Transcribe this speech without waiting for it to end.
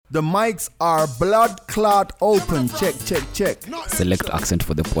The mics are blood clot open. Check, check, check. Select accent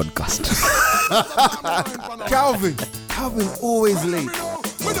for the podcast. Calvin always late.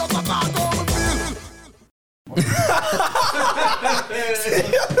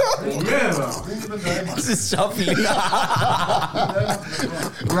 This is shuffling.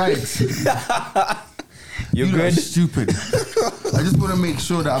 Right. You You good? are stupid. I just want to make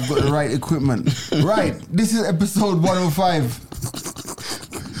sure that I've got the right equipment. Right. This is episode 105.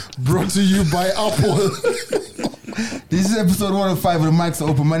 Brought to you by Apple. This is episode 105 of the mics are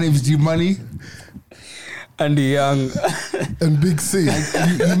open. My name is G Money. Andy Young. And Big C.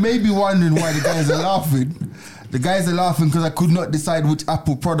 You may be wondering why the guys are laughing. The guys are laughing because I could not decide which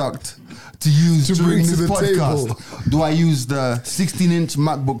Apple product to use To during bring to this the podcast. table. Do I use the 16-inch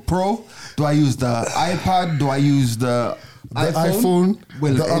MacBook Pro? Do I use the iPad? Do I use the iPhone?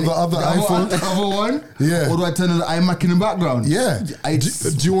 The other iPhone? The other one? Yeah. Or do I turn on the iMac in the background? Yeah. Do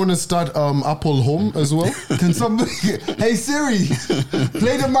you want to start Apple Home as well? Can somebody... Hey Siri,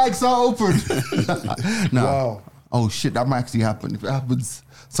 play the mics are open. No. Wow. Oh shit, that might actually happen. If it happens,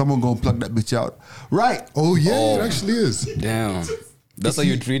 someone gonna plug that bitch out. Right. Oh, yeah, it actually is. Damn. That's how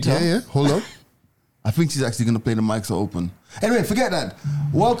you treat her? Yeah. Hold on. I think she's actually gonna play the mics are open. Anyway, forget that.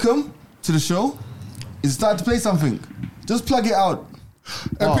 Welcome to the show. Is it time to play something? Just plug it out.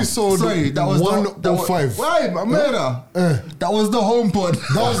 Episode sorry, that was 105. Right, Amanda. That was the HomePod.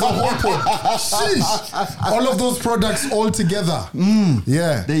 That was the whole point. Sheesh. All of those products all together.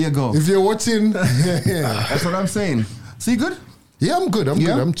 Yeah. There you go. If you're watching, That's what I'm saying. So you good? yeah, I'm good. I'm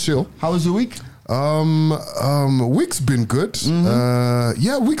Yeah? good. I'm chill. How was your week? Week's been good.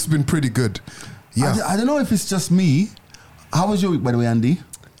 Yeah, week's been pretty good. Yeah. I don't know if it's just me. How was your week, by the way, Andy?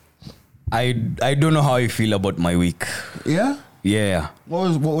 I don't know how I feel about my week. Yeah? Yeah.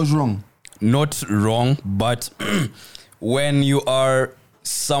 What was wrong? Not wrong, but when you are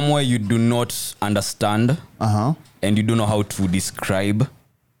somewhere you do not understand and you don't know how to describe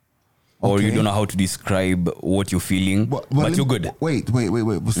or you Okay. don't know how to describe what you're feeling, but you're good. Wait. So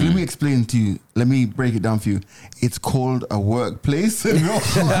let me explain to you. Let me break it down for you. It's called a workplace and an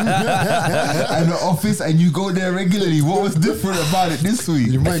office, and you go there regularly. What was different about it this week?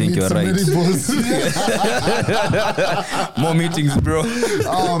 You might think need you're some right. edibles. More meetings, bro.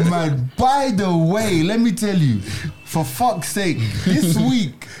 Oh man! By the way, let me tell you, for fuck's sake, this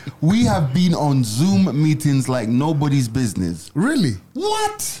week we have been on Zoom meetings like nobody's business. Really?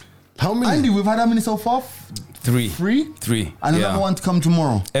 What? How many? Andy, we've had how many so far? Three. Three? And another one to come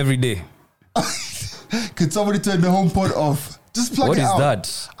tomorrow. Every day. Could somebody turn the HomePod off? Just plug What it is out.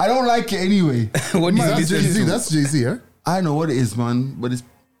 that? I don't like it anyway. What That's is this? Jay-Z. That's Jay-Z, yeah? I know what it is, man, but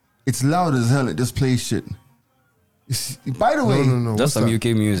it's loud as hell. It just plays shit. By the way, No. That's What's some that? UK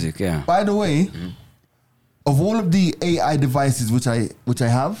music, yeah. by the way, of all of the AI devices which I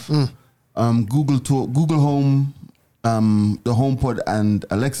have, Google Talk, Google Home, the HomePod, and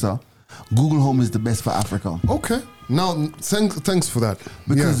Alexa, Google Home is the best for Africa. Okay. Now, thanks for that.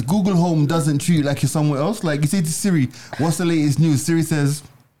 Because Google Home doesn't treat you like you're somewhere else. Like you say to Siri, what's the latest news? Siri says,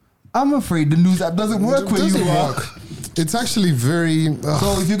 I'm afraid the news app doesn't work It where doesn't you are. work. It's actually very...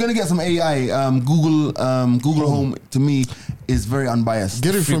 So if you're gonna get some AI, Google Home to me is very unbiased.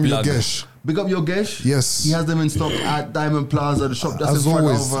 get it free from plug. Yogesh. Big up Yogesh. Yes. He has them in stock at Diamond Plaza, the shop that's As in front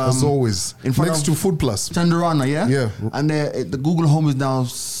always. of As always. in front Next of to Food Plus. Chandarana, yeah? Yeah. And the Google Home is now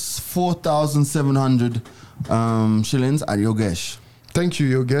 4,700 shillings at Yogesh. Thank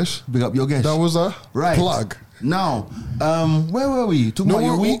you, Yogesh. Big up Yogesh. That was a Right. plug. Now, where were we? Talking about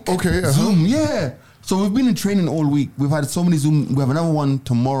your week? Okay. Zoom, yeah. So we've been in training all week. We've had so many Zoom. We have another one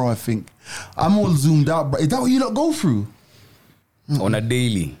tomorrow, I think. I'm all zoomed out, but is that what you lot go through? On a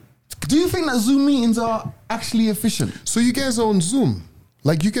daily. Do you think that Zoom meetings are actually efficient? So you guys are on Zoom?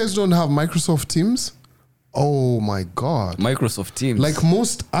 Like you guys don't have Microsoft Teams? Oh my God. Microsoft Teams. Like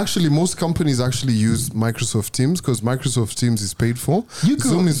most companies actually use Microsoft Teams because Microsoft Teams is paid for. You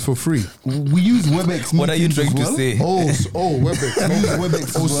could- Zoom is for free. We use WebEx. what are you meetings trying as to well. say? WebEx.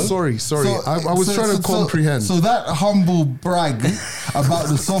 WebEx Oh, as well. sorry. So, I was trying to comprehend. So that humble brag about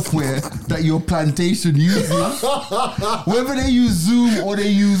the software that your plantation uses, whether they use Zoom or they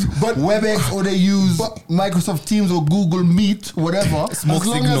use WebEx or they use Microsoft Teams or Google Meet, whatever. Smoke as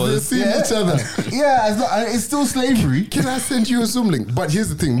long as signals. they see each other. Yeah, it's still slavery. Can I send you a Zoom link? But here's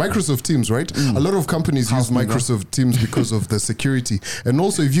the thing, Microsoft Teams, right? A lot of companies use Microsoft Teams because of the security. And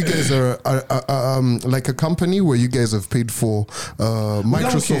also if you guys are like a company where you guys have paid for We don't care.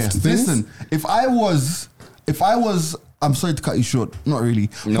 Microsoft things. Listen, if I was I'm sorry to cut you short. Not really.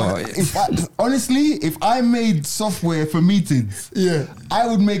 No. But if I made software for meetings, I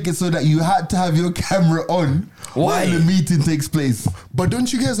would make it so that you had to have your camera on while the meeting takes place. But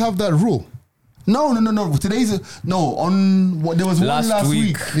don't you guys have that rule? No. There was one last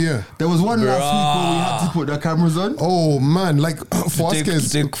week. Yeah. There was one last week where we had to put the cameras on. Oh man, like for us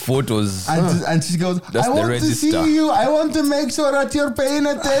guys, take photos. And she goes, That's I the want register. to see you. I want to make sure that you're paying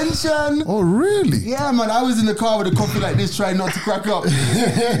attention. Oh really? Yeah, man. I was in the car with a coffee like this, trying not to crack up. But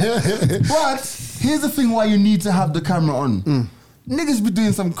here's the thing: why you need to have the camera on. Niggas be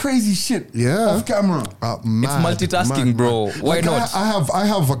doing some crazy shit off camera. It's multitasking, bro. Why like not? I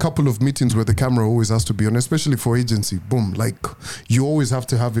have a couple of meetings where the camera always has to be on, especially for agency. Boom, like you always have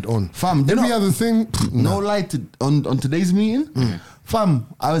to have it on. Fam, every other thing, no light on today's meeting. Fam,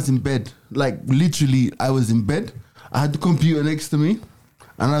 I was in bed. Like literally, I was in bed. I had the computer next to me,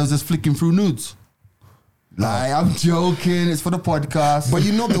 and I was just flicking through nudes. Like, I'm joking. It's for the podcast. But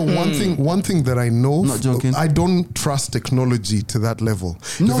you know the one thing that I know, Not joking. I don't trust technology to that level.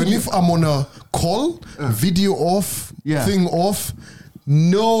 No, Even if I'm on a call, video off, Yeah. thing off,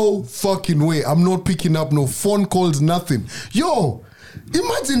 no fucking way. I'm not picking up no phone calls, nothing. Yo,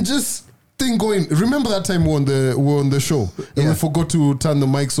 imagine just thing going. Remember that time we were on the show and we forgot to turn the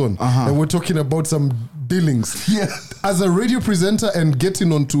mics on and we're talking about some dealings. Yeah. As a radio presenter and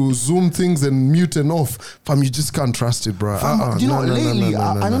getting onto Zoom things and mute and off, fam, you just can't trust it, bro. You know, lately,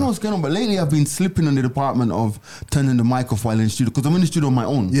 I don't know what's going on, but lately I've been slipping on the department of turning the mic off while in the studio because I'm in the studio on my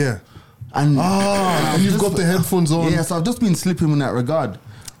own. Yeah. And you've got the headphones on. Yeah, so I've just been slipping in that regard.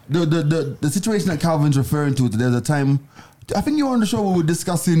 The situation that Calvin's referring to, there's a time, I think you were on the show where we were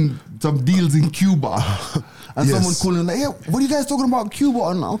discussing some deals in Cuba. And someone calling like, yeah, what are you guys talking about Cuba?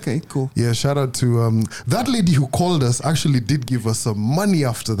 And okay, cool. Yeah, shout out to that lady who called us. Actually, did give us some money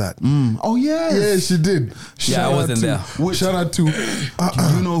after that. Oh yes, yeah, she did. I wasn't there. Shout out to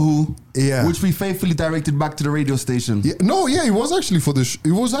you know who? Yeah, which we faithfully directed back to the radio station. Yeah, no, yeah, it was actually for the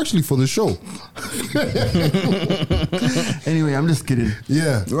show. Anyway, I'm just kidding.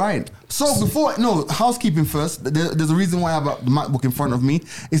 Yeah, right. So housekeeping first. There's a reason why I have the MacBook in front of me.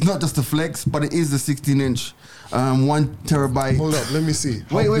 It's not just a flex, but it is the 16-inch, 1 terabyte. Hold up, let me see.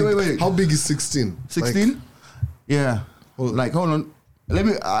 Wait. How big is 16? 16? Yeah. Hold on. Let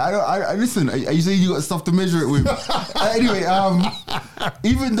me. I listen. Are you saying you got stuff to measure it with? Anyway,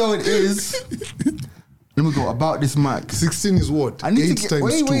 even though it is, let me go about this Mac. 16 is what? I need 8 to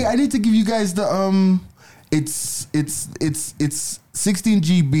times 2. Wait. I need to give you guys the It's 16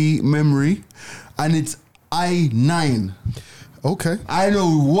 GB memory, and it's i9. Okay. I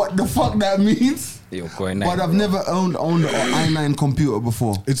know what the fuck that means. But I've never owned an i9 computer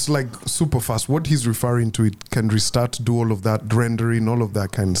before. It's like super fast. What he's referring to, it can restart, do all of that, rendering, all of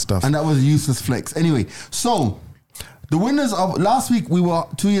that kind of stuff. And that was a useless flex. Anyway, so the winners of last week, we were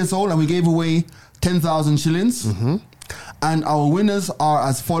 2 years old and we gave away 10,000 shillings. Mm-hmm. And our winners are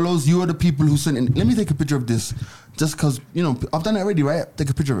as follows. You are the people who sent in. Let me take a picture of this. Just because, I've done it already, right? Take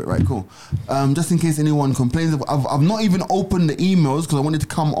a picture of it, right? Cool. Just in case anyone complains. I've not even opened the emails because I wanted to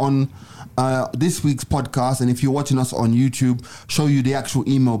come on this week's podcast, and if you're watching us on YouTube, show you the actual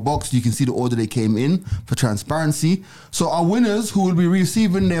email box. You can see the order they came in for transparency. So our winners who will be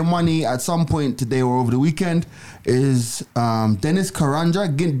receiving their money at some point today or over the weekend is Dennis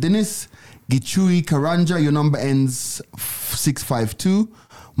Karanja. Dennis Gichui Karanja, your number ends 652.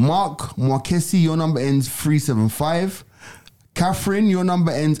 Mark Mwakesi, your number ends 375. Catherine, your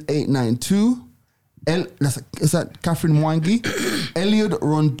number ends 892. Is that Catherine Mwangi? Elliot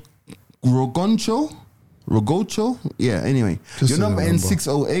Rogocho? Yeah, anyway. Just your number ends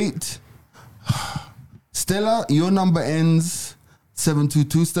 608. Stella, your number ends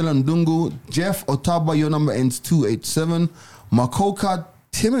 722. Stella Ndungu. Jeff Otaba, your number ends 287. Makoka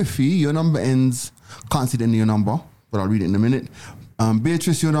Timothy, your number ends, can't see the end of your number, but I'll read it in a minute.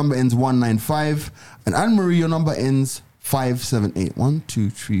 Beatrice, your number ends 195. And Anne-Marie, your number ends 578. 1,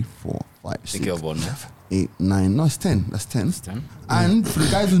 2, 3, 4, 5, 6, 8, 9. No, it's 10. That's 10. It's 10. And for the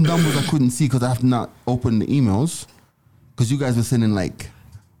guys whose numbers I couldn't see because I have not opened the emails, because you guys were sending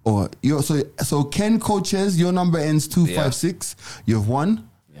so Ken Coaches, your number ends 256. You have one.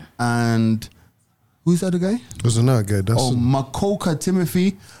 Yeah. And who's the other guy? There's another guy. Makoka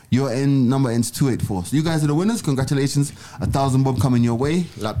Timothy, your number ends 284. So you guys are the winners. Congratulations. 1,000 bob coming your way.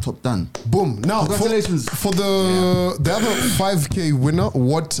 Laptop done. Boom. Now, congratulations. For the other 5K winner,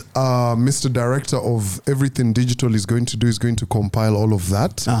 what Mr. Director of Everything Digital is going to do is going to compile all of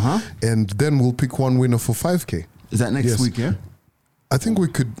that. And then we'll pick one winner for 5K. Is that next week, yeah? I think we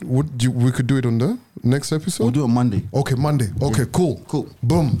could do it on the next episode. We'll do it Monday. Okay, Monday. Okay, cool.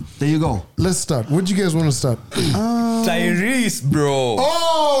 Boom. There you go. Let's start. What do you guys want to start? Tyrese, bro.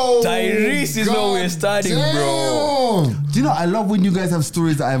 Oh, Tyrese is where we're starting, bro. Do you know, I love when you guys have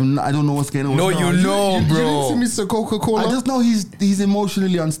stories that I don't know what's going on. No, you know, You bro. didn't see Mr. Coca-Cola? I just know he's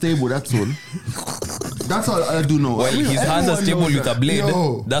emotionally unstable. That's all. That's all I do know. Well, his hands are stable with a blade.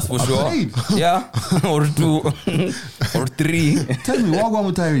 Yo. That's for sure. blade? Yeah, or 2, or 3. Tell me, what going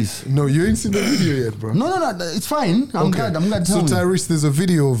with Tyrese? No, you ain't seen the video yet, bro. No, it's fine. I'm glad. So Tell me. Tyrese, there's a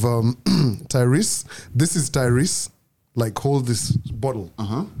video of Tyrese. This is Tyrese. Like, hold this bottle.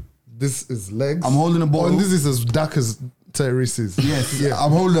 This is legs. I'm holding a bottle. Oh, and this is as dark as Tyrese's. Yes, Yeah.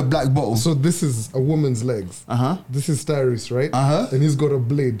 I'm holding a black bottle. So this is a woman's legs. This is Tyrese, right? And he's got a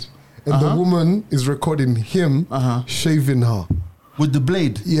blade. And the woman is recording him shaving her. With the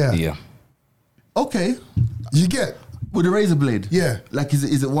blade. Yeah. Okay. You get? With a razor blade. Yeah. Like,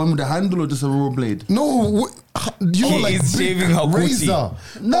 is it one with a handle or just a raw blade? No, you know, He like is big shaving her booty. razor.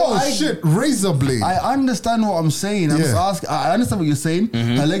 No, Shit, razor blade. I understand what I'm saying. I'm just Yeah. asking. I understand what you're saying.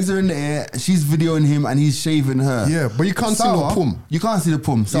 Her legs are in the air. She's videoing him, and he's shaving her. Yeah, but you can't see no Sour, pum. You can't see the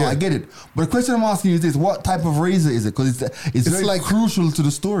pum. So Yeah. I get it. But the question I'm asking you is this: what type of razor is it? Because it's very like- crucial to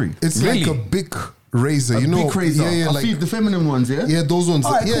the story. It's Really? like a big razor, A you know? big razor. Yeah, Like the feminine ones. Yeah. yeah, those ones.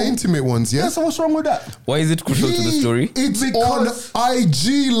 Alright, yeah, cool. intimate ones. Yeah. Yeah. So what's wrong with that? Why is it crucial to the story? It's Because- on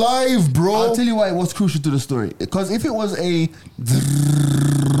IG Live, bro. I'll tell you why it was crucial to the story. Because if it was a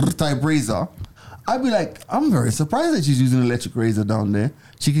type razor, I'd be like, I'm very surprised that she's using an electric razor down there.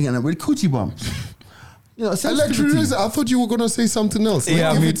 She can get up with coochie bumps. You know, Electric sensitivity. razor. I thought you were gonna say something else.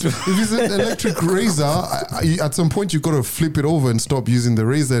 Yeah, if me it's, too. If it's an electric razor, at some point you gotta flip it over and stop using the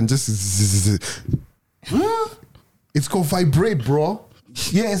razor and just. It's called vibrate, bro.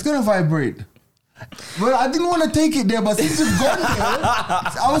 Yeah, it's gonna vibrate. But I didn't want to take it there, but since you've gone there,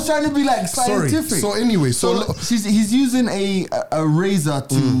 I was trying to be like scientific. So anyway, so he's using a razor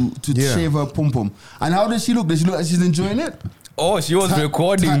to yeah. shave her pum pum. And how does she look? Does she look like she's enjoying it? Oh, she was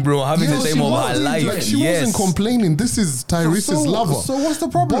recording, bro, having Yeah, the she time of her was. life. Like, she Yes. wasn't complaining. This is Tyrese's lover. So what's the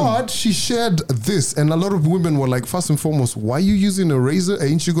problem? But she shared this, and a lot of women were like, first and foremost, why are you using a razor?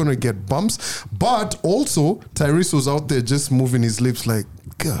 Ain't you gonna get bumps? But also, Tyrese was out there just moving his lips like,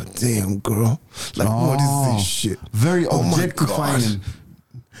 God damn, girl. Like, what is this shit? Very Oh my objectifying.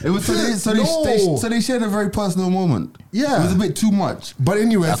 It was No. so they shared a very personal moment. Yeah. It was a bit too much. But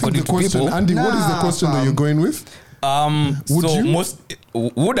anyway, I think According the to question, people. Andy, what is the Nah, question that fam. you're going with? Would So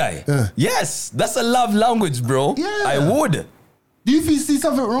you? would I? Yeah. Yes, that's a love language, bro. Yeah. I would. Do you see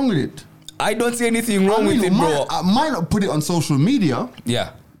something wrong with it? I don't see anything wrong with it, bro. I might not put it on social media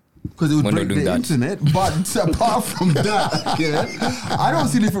Yeah. because it would We're not break doing the that. internet. But apart from that, yeah, I don't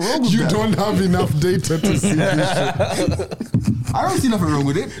see anything wrong with You that. don't have enough data to see this shit. I don't see nothing wrong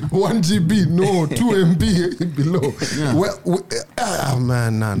with it. 1 GB, no, 2 MB below. Yeah. Well,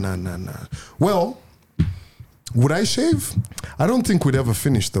 man, nah. Well, would I shave? I don't think we'd ever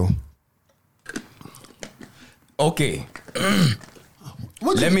finish though. Okay.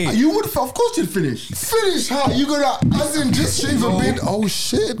 Let me- You would, of course, you'd finish. Finish how? You gonna, as in just shave a bit? Oh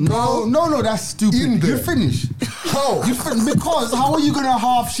shit, bro. No, that's stupid. In there. You finish. How? Because how are you gonna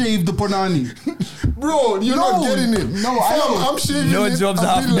half shave the panani? Bro, you're not getting it. No, I Fam, know. I'm shaving No it. jobs I'll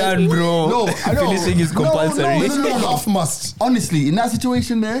half be like, done, bro. No, I know. Finishing is No, compulsory. This is no. not half must. Honestly, in that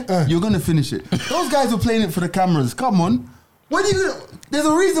situation there, you're gonna finish it. Those guys were playing it for the cameras. Come on. When you gonna, there's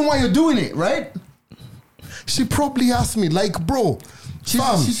a reason why you're doing it, right? She probably asked me, like, bro, She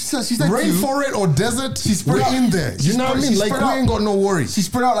fam, said to you- rainforest or desert, spread we're out- in there. she You know what I spread- mean? she Like, spread we out- ain't got no worries. She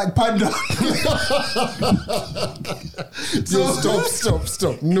spread out like panda. Yo,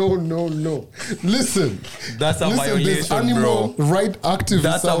 stop. No. Listen. That's a There's violation, animal bro. right activists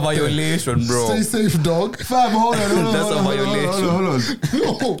That's a out there. violation, bro. Stay safe, dog. Fam, hold on. That's a violation. Hold on.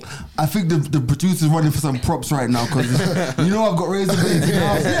 No. I think the producer's running for some props right now because you know I've got razor blades in the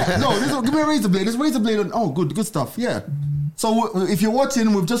house. Yeah, no, give me a razor blade. There's razor blade on. Oh, good stuff. Yeah. So if you're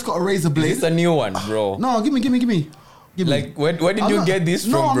watching, we've just got a razor blade. It's a new one, bro. No, give me. Like, where did I'm you not- get this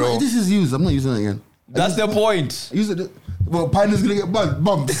no, from, I'm bro? not- this is used. I'm not using it again. That's the point. Use it. Well, Pinder's gonna get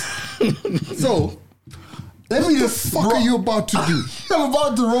bumps. So let me just. Fuck are you about to do? I'm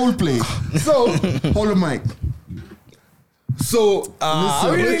about to role play. So hold on, Mike. So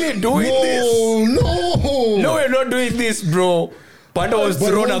Are we really doing this? No. No, we're not doing this, bro. Panda was But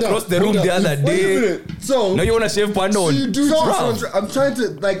thrown hold across up, the room hold the up. other wait a day. minute. So Now you want to shave Panda on? you do Bro, I'm trying to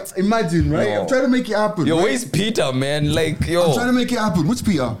like imagine, right? No. I'm trying to make it happen. Yo, right? where's Peter, man? Like, I'm trying yo. to make it happen. Which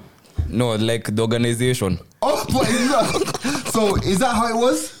Peter? No, like the organization. Oh, but is that, so is that how it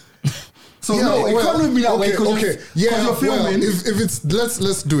was? So no, it can't be that way. Okay, yeah. You're filming. If it's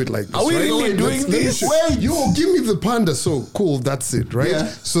let's do it like this. Are we right? really doing this? Wait, yo, give me the panda. So cool, that's it, right? Yeah.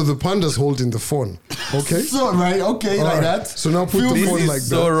 So the panda's holding the phone. Okay. So right, okay, All like right. that. So now put the This phone is like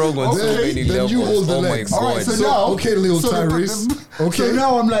so that. wrong on so many Then you levels. hold the Oh my legs. God. All right, so now, okay, little Tyrese. Okay. So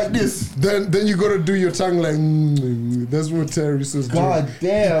now I'm like this. Then you gotta do your tongue like that's what Tyrese is doing. God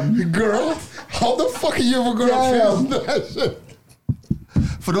damn. Girl, how the fuck are you ever gonna film that shit?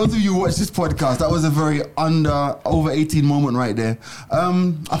 For those of you who watch this podcast, that was a very over 18 moment right there.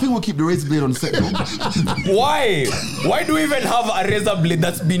 I think we'll keep the razor blade on set. though. Why? Why do we even have a razor blade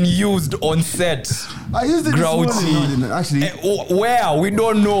that's been used on set? I used it this morning. No, I Grouchy. didn't, actually. Where? We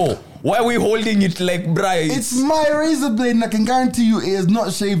don't know. Why are we holding it like bruh? It's my razor blade, and I can guarantee you it is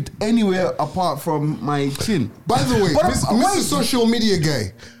not shaved anywhere apart from my chin. By the way, But Mr. wait. Social Media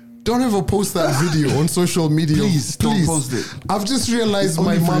guy, don't ever post that video on social media. Please, don't post it. I've just realized It's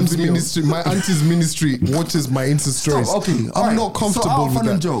only my for the mom's video. ministry, my auntie's ministry watches my Insta stories. Stop, okay, I'm alright. not comfortable so with fun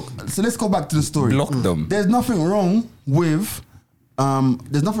that. and joke. So let's go back to the story. Block them. There's nothing wrong with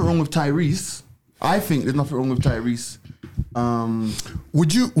Tyrese. I think there's nothing wrong with Tyrese.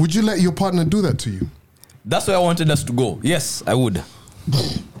 Would you let your partner do that to you? That's where I wanted us to go. Yes, I would.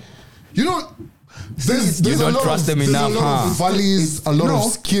 You don't. There's You a don't lot trust of, them there's enough, a lot huh? of valleys, a lot No,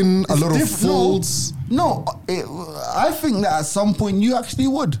 of skin, a it's lot of diff- no. folds. No, I think that at some point you actually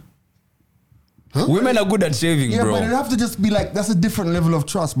would. Women are good at shaving, Yeah, bro. but it'd have to just be like that's a different level of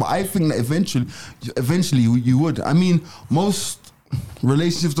trust. But I think that eventually you would. I mean, most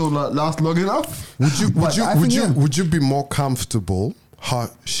relationships don't last long enough. Would you be more comfortable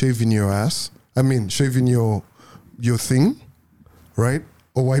shaving your ass? I mean, shaving your thing, right?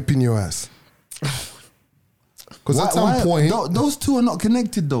 Or wiping your ass? Because at some point, those two are not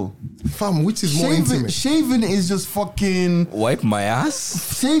connected though. fam, which is more intimate? Shaving is just fucking. Wipe my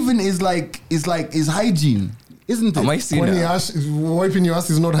ass? Shaving is hygiene, isn't it? Am I seeing When her? wiping your ass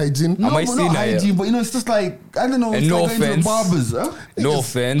is not hygiene. No, Am I but seeing not her, yeah? hygiene, but it's just like I don't know. It's And no like going to the offense. barbers, huh? No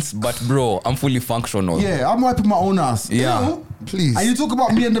offense, but bro, I'm fully functional. Yeah, I'm wiping my own ass. Yeah. Ew. Please. And you talk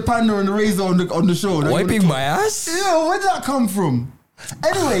about me and the panda and the razor on the show. Like, Wiping my ass? Ew, where did that come from?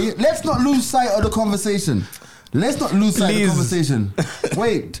 Anyway, let's not lose sight of the conversation. Let's not lose sight of the Please. conversation.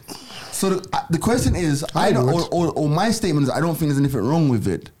 Wait. So the question is, or my statement is, I don't think there's anything wrong with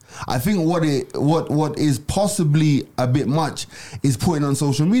it. I think what is possibly a bit much is putting on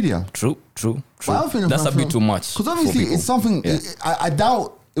social media. True. But I don't think That's a bit too much. Because for obviously people. it's something. Yeah. I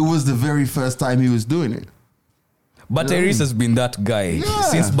doubt it was the very first time he was doing it. But Tyrese has been that guy Yeah.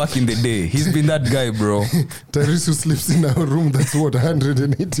 since back in the day. He's been that guy, bro. Tyrese who sleeps in a room that's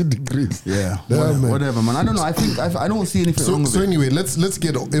 180 degrees. Yeah, man. whatever, man. I don't know. I think I don't see anything wrong with So it. anyway, let's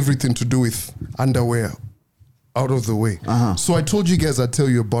get everything to do with underwear out of the way. So I told you guys I'd tell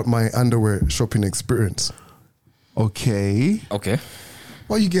you about my underwear shopping experience. Okay. Okay.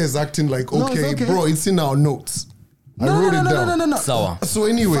 Why you guys acting like No, it's okay, okay. bro? It's in our notes. I wrote it down. No. Sour. So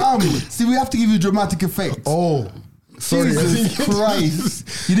anyway, See, we have to give you dramatic effect. oh, sorry, I Jesus think-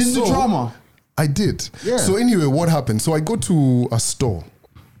 Christ. You didn't do So, drama. I did. Yeah. So anyway, what happened? So I go to a store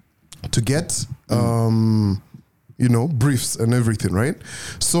to get briefs and everything, right?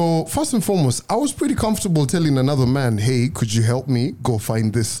 So first and foremost, I was pretty comfortable telling another man, hey, could you help me go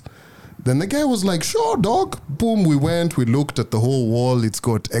find this? Then the guy was like, sure, dog. Boom, we went, we looked at the whole wall. It's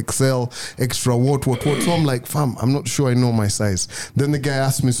got XL, extra what. So I'm like, fam, I'm not sure I know my size. Then the guy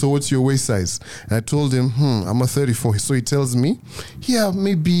asked me, so what's your waist size? And I told him, I'm a 34. So he tells me, yeah,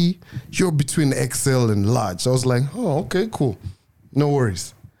 maybe you're between XL and large. I was like, oh, okay, cool. No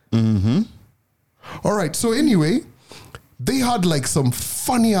worries. All right. So anyway, they had like some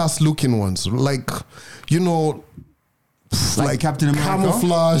funny ass looking ones, like like Captain America?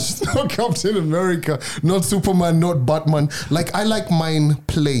 camouflage, not Captain America, not Superman, not Batman. Like I like mine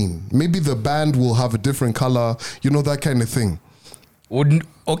plain. Maybe the band will have a different color, that kind of thing.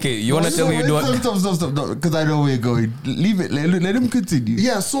 Okay, you want to tell me you don't? Stop, because I know where you're going. Leave it. Let him continue.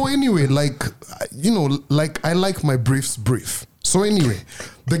 Yeah. So anyway, like I like my briefs brief. So anyway,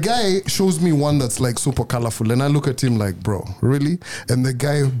 the guy shows me one that's like super colorful, and I look at him like, bro, really? And the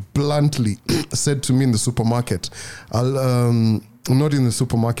guy bluntly said to me in the supermarket, not in the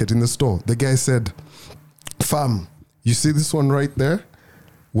supermarket, in the store. The guy said, fam, you see this one right there?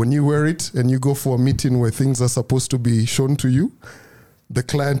 When you wear it and you go for a meeting where things are supposed to be shown to you, the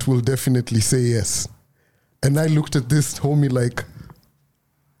client will definitely say yes. And I looked at this homie like,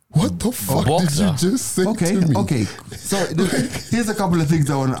 what the fuck did boxer. you just say to me? Okay. So here's a couple of things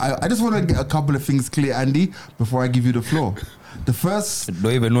I just want to get a couple of things clear, Andy, before I give you the floor. The first,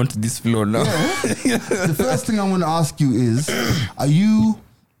 Don't even want this floor now. the first thing I want to ask you is, are you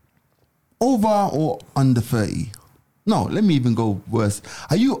over or under 30? No, let me even go worse.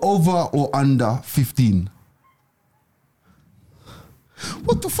 Are you over or under 15?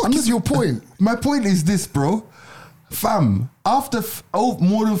 What the fuck is your point? My point is this, bro. Fam, after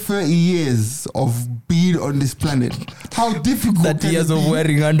more than 30 years of being on this planet, how difficult 30 years of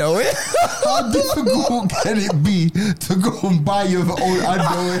wearing underwear. How difficult can it be to go and buy your own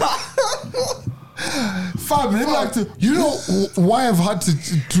underwear? Fam, let me like to, you know why I've had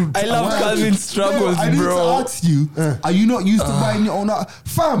to I love Calvin's struggles, I need bro. to ask you, are you not used to buying your own?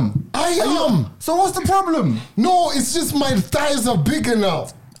 Fam, I am. So what's the problem? No, it's just my thighs are big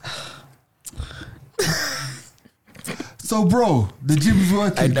enough. So, bro, the gym's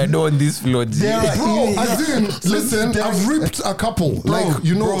working. I don't want this floor, G. There are- Bro, as in, listen, There- I've ripped a couple. Like,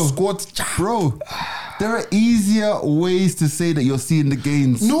 you know, bro, squats. Bro, there are easier ways to say that you're seeing the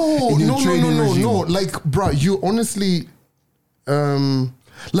gains. No, in your training regime. Like, bro, you honestly,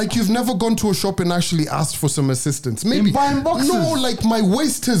 like you've never gone to a shop and actually asked for some assistance. Maybe In buying boxes? No, like my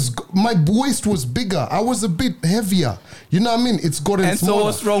waist was bigger. I was a bit heavier. You know what I mean? It's gotten And so smaller.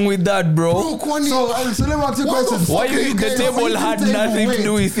 what's wrong with that, bro? Bro, Kwani, So let me ask you a What the question. fuck Why are you the guys- table why you had table? nothing to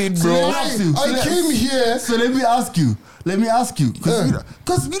do with it, bro? let me ask you. I came here. So let me ask you.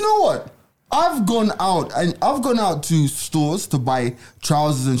 Because you know what? I've gone out to stores to buy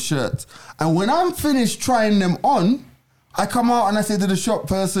trousers and shirts. And when I'm finished trying them on, I come out and I say to the shop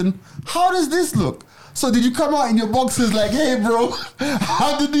person, how does this look? So did you come out in your boxes like, hey bro,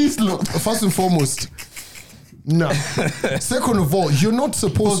 how do these look? First and foremost, no. Second of all, you're not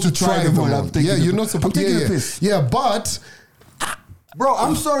supposed to try them I'm on. taking Yeah, the- you're not supposed. I'm taking Yeah, the yeah. piss. Yeah, but Bro,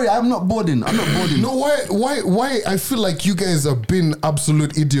 I'm sorry, I'm not boarding. no, why I feel like you guys have been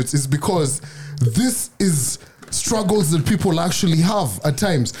absolute idiots is because this is struggles that people actually have at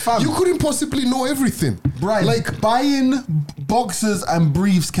times. Fam. You couldn't possibly know everything. Right, like buying boxers and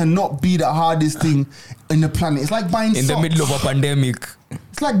briefs cannot be the hardest thing in the planet. It's like buying In socks. the middle of a pandemic.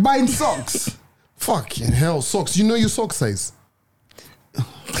 It's like buying socks. Fucking hell, socks. You know your sock size.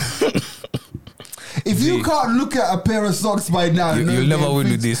 If you can't look at a pair of socks by now, You'll never win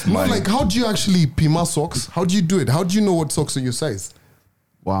with this, No, man. like how do you actually pima socks? How do you do it? How do you know what socks are your size?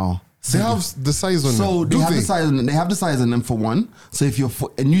 Wow. They have the size on So them. they Do have the size on them. They have the size on them for one. So if you're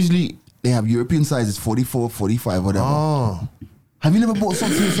and usually they have European sizes 44, 45, whatever. Oh. Have you never bought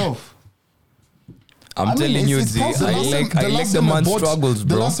socks for yourself? I'm I mean, telling you, it's Z, possible. I like the man's struggles,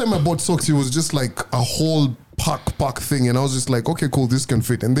 The bro. last time I bought socks, it was just like a whole pack thing, and I was just like, okay, cool, this can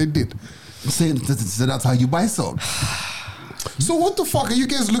fit, and they did. So that's how you buy socks. So what the fuck are you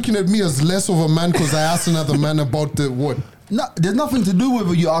guys looking at me as less of a man because I asked another man about the what? No, there's nothing to do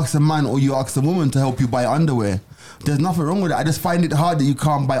whether you ask a man or you ask a woman to help you buy underwear. There's nothing wrong with it. I just find it hard that you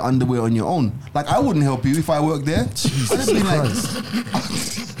can't buy underwear on your own. Like I wouldn't help you if I worked there. I'd just be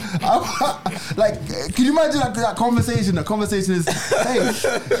like, can you imagine that conversation? The conversation is, hey,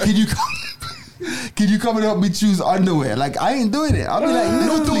 can you come and help me choose underwear? Like I ain't doing it. I'll be like, No,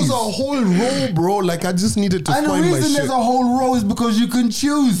 no, there please. was a whole row, bro. Like I just needed to And the find my reason shit. there's a whole row is because you can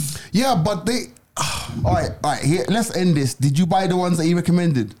choose. Yeah, but they. All right. Here, let's end this. Did you buy the ones that he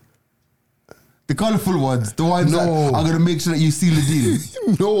recommended? The colorful ones, the ones that No. are gonna make sure that you seal the deal.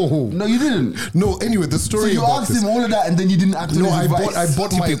 No, No, you didn't. no. Anyway, the So story. you about asked this. him all of that, and then you didn't act on No, his I advice.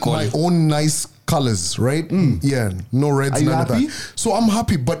 bought Typical. my own nice colors, right? Yeah, no reds, Are you none happy? of that. So I'm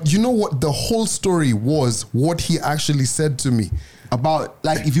happy, but you know what? The whole story was what he actually said to me. About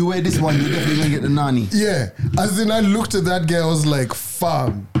like if you wear this one, you're definitely gonna get the nanny. Yeah, as in I looked at that guy, I was like,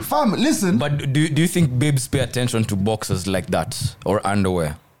 fam. Fam, listen. But do you think babes pay attention to boxers like that or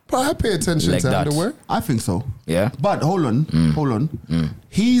underwear? But I pay attention Like to that. underwear. I think so. Yeah. But hold on.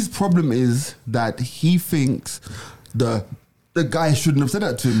 His problem is that he thinks the guy shouldn't have said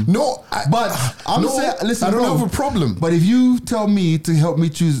that to him. No, But I'm saying, listen, I don't bro, have a problem. But if you tell me to help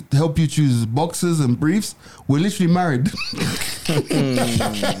you choose boxers and briefs, we're literally married.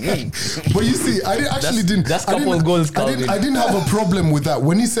 But you see, I didn't. That's I couple didn't- goals, I didn't Calvin. have a problem with that.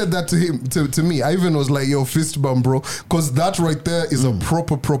 When he said that to him, to me, I even was like, "Yo, fist bump, bro," because that right there is a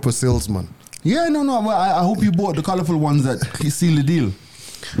proper salesman. Yeah, no. I hope you bought the colorful ones that seal the deal.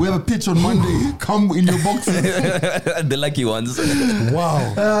 We have a pitch on Monday. Come in your boxes. The lucky ones.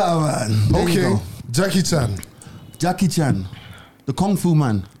 Wow. Ah, man. There you Okay, go. Jackie Chan, Jackie Chan, the Kung Fu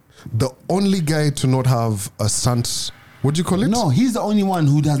man. the only guy to not have a stunt. What do you call it? No, he's the only one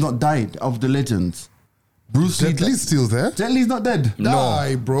who has not died of the legends. Bruce Lee. Jet Li's still there. Jet Li's not dead.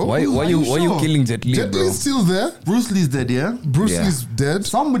 Die, bro. Why Are you you sure? killing Jet Li, Jet bro? Li's still there. Bruce Lee's dead, yeah? Bruce Yeah. Lee's dead.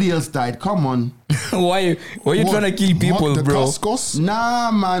 Somebody else died. Come on. why you What? trying to kill people, Mark bro? Dacascos?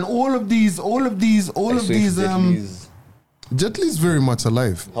 Nah, man. All of these Jet Li is very much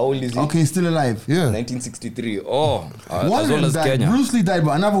alive. How old is he? Okay, still alive. Yeah. 1963. Oh, as One of old them as died. Kenya. Bruce Lee died,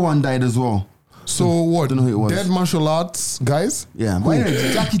 but another one died as well. So what? Don't know who it was. Dead martial arts guys? Yeah, but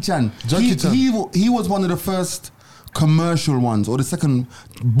anyway, Jackie Chan. Jackie Chan. He was one of the first commercial ones, or the second.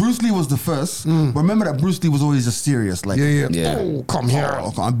 Bruce Lee was the first. But remember that Bruce Lee was always just serious, like Yeah. Oh, come here.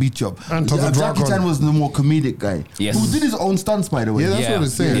 oh, I'll beat you up. Enter the Jackie dragon. Chan was the more comedic guy. Yes. Who did his own stunts, by the way. Yeah, that's Yeah, what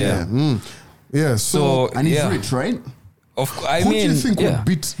it's saying. yeah. Yeah. So, And he's yeah. rich, right? I who mean, do you think yeah. would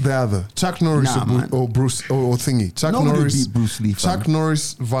beat the other? Chuck Norris Nah, man. or Bruce or thingy? Chuck Nobody Norris. beat Bruce Lee, fam. Chuck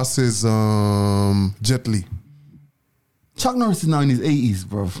Norris versus Jet Li. Chuck Norris is now in his 80s,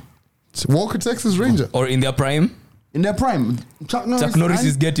 bro. Walker Texas Ranger. Or in their prime, In their prime, Chuck Norris, Chuck Norris man,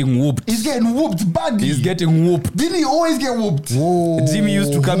 is getting whooped. he's getting whooped badly. He's getting whooped. Didn't he always get whooped? Whoa. Jimmy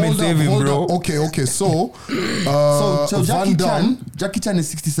used to come and Hold save up, him, hold bro. up. Okay. So, So Van Damme. Jackie Chan is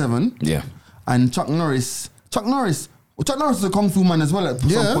 67. Yeah. And Chuck Norris is a kung fu man as well at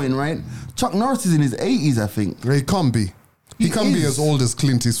Yeah. some point, right? Chuck Norris is in his 80s, I think. He can't be. He can't be is. as old as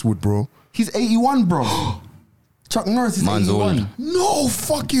Clint Eastwood, bro. He's 81, bro. Chuck Norris is Man's 81. old. No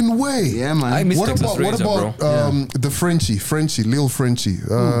fucking way. Yeah, man. I miss What Texas about Ranger, bro. the Frenchie, Lil Frenchie,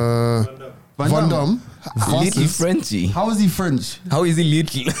 Van Damme Little versus. Frenchy. How is he French? How is he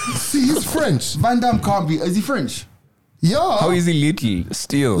little? See, he's French. Van Damme can't be. Is he French? Yeah. How is he little?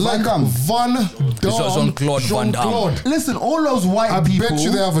 Still. like Van Damme? Van Damme? Jean-Claude Van Damme. Jean-Claude. Listen, all those white I people. bet you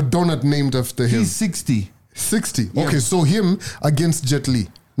they have a donut named after him. He's 60. 60. Yeah. Okay, so him against Jet Li.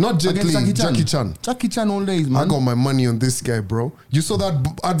 Not Jet Against Li, Jackie Chan. Jackie Chan all days, I man. got my money on this guy, bro. You saw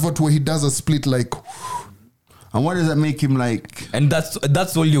that advert where he does a split like. And what does that make him like? And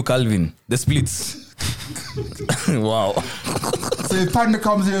that's all you, Calvin. The splits. Wow. So if Panda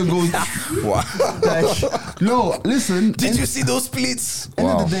comes here and goes, Wow. like, no, listen. Did you see those splits? End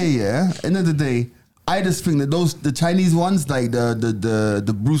of the day, yeah. End of the day, I just think that the Chinese ones, like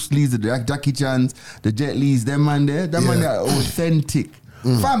the Bruce Lees, the Jackie Chans, the Jet Lees, them man there are authentic.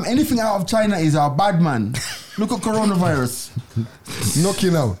 Fam, anything out of China is our bad man. Look at coronavirus.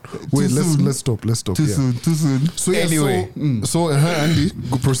 Knocking out. Wait, soon. let's stop. Too soon. So yeah, Anyway. Andy,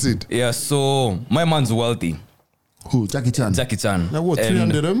 go proceed. Yeah, so my man's wealthy. Who? Jackie Chan. Jackie Chan. Now what?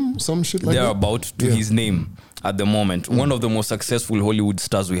 And 300 some shit like they're that. about to Yeah. his name at the moment. One of the most successful Hollywood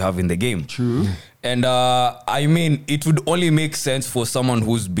stars we have in the game. True. And I mean, it would only make sense for someone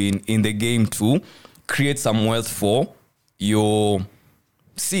who's been in the game to create some wealth for your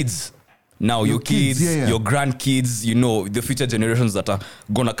seeds. Now, your kids, yeah. your grandkids, you know, the future generations that are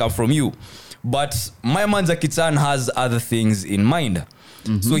gonna come from you. But my man Jackie Chan has other things in mind.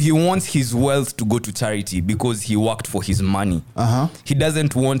 So he wants his wealth to go to charity because he worked for his money. He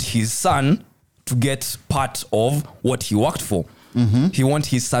doesn't want his son to get part of what he worked for. He wants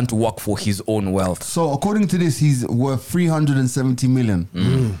his son to work for his own wealth. So according to this, he's worth 370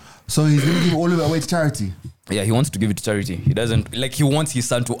 million. So he's gonna give all of it away to charity. Yeah, he wants to give it to charity. He doesn't, like, he wants his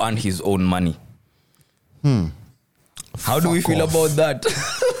son to earn his own money. How do we feel off. about that?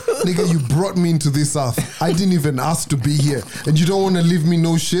 Nigga, you brought me into this earth. I didn't even ask to be here. And you don't want to leave me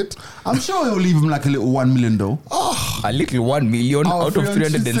no shit? I'm sure he'll leave him like a little 1 million though. A little 1 million Oh, out of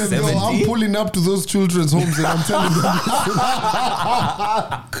 370. Yo, I'm 370. pulling up to those children's homes and I'm telling them.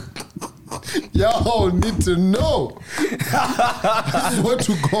 Y'all need to know. Swear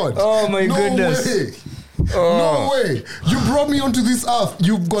to God. Oh my no goodness. Way. No way. You brought me onto this earth.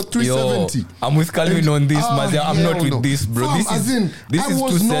 You've got 370. Yo, I'm with Calvin on this, Mazia. I'm not hell with no. this, bro. Fam, This as in, is I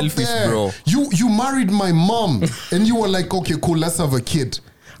was too not selfish, there. bro. You married my mom and you were like, okay, cool, let's have a kid.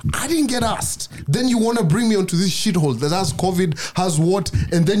 I didn't get asked. Then you want to bring me onto this shithole that has COVID, has what,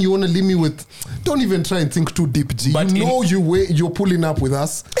 and then you want to leave me with. Don't even try and think too deep, G. But you know you're pulling up with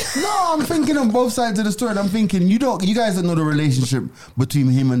us. No, I'm thinking on both sides of the story. And I'm thinking you guys don't know the relationship between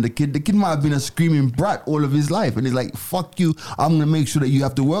him and the kid. The kid might have been a screaming brat all of his life, and he's like, "Fuck you! I'm gonna make sure that you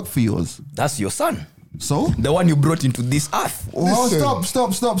have to work for yours." That's your son. So, The one you brought into this earth. well,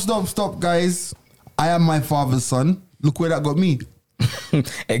 Listen. stop, guys. I am my father's son. Look where that got me.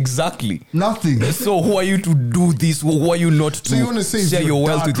 Exactly. Nothing. So who are you to do this? Who are you not to So you want to say share your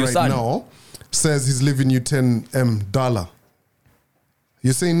wealth dad with your right son? now says he's leaving you $10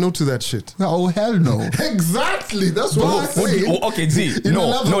 You're saying no to that shit. Oh hell no. Exactly. That's what I'm saying. Okay, Z. In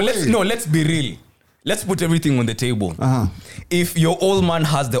another way. Let's be real. Let's put everything on the table. If your old man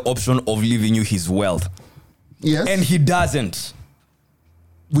has the option of leaving you his wealth, Yes. and he doesn't,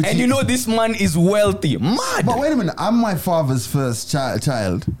 Which and he- you know this man is wealthy, mad. But wait a minute. I'm my father's first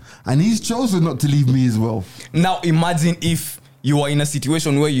child, and he's chosen not to leave me his wealth. Now imagine if you are in a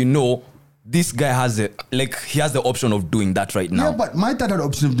situation where you know this guy has he has the option of doing that right now. Yeah, but my dad had the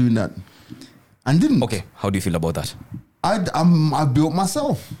option of doing that, and didn't. Okay, how do you feel about that? I built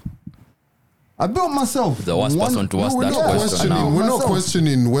myself. The worst person to ask that question now. We're not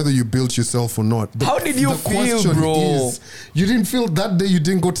questioning whether you built yourself or not. How did you feel, question bro? Is, you didn't feel that day you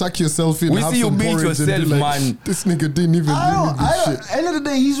didn't go tuck yourself in. We have see you some built porridge and be yourself, like, man. This nigga didn't even do this shit. End of the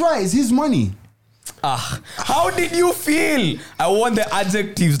day, he's right. It's his money. How did you feel? I want the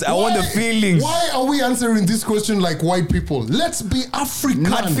adjectives. I want the feelings. Why are we answering this question like white people? Let's be African.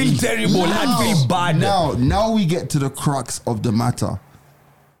 I'd feel terrible. I'd feel bad. Now we get to the crux of the matter.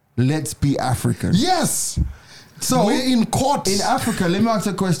 Let's be African. Yes. So we're in court. In Africa, let me ask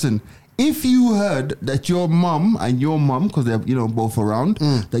a question. If you heard that your mum and your mum, because they're both around,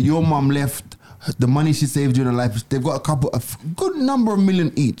 that your mum left the money she saved during her life, they've got a good number of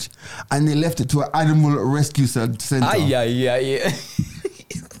million each, and they left it to an animal rescue center. Yeah.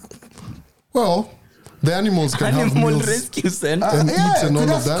 Well, the animals can have Animal meals rescue center. and eat and all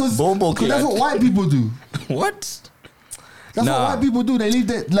of that. Bombo That's what white people do. What? That's what white people do. They leave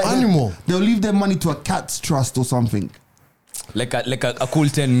their Animal. They'll leave their money to a cat's trust or something. Like a cool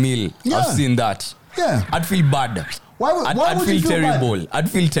 10 mil. Yeah. I've seen that. Yeah. I'd feel bad. Why I'd would feel you feel terrible. bad? I'd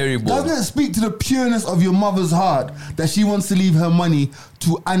feel terrible. Doesn't it speak to the pureness of your mother's heart that she wants to leave her money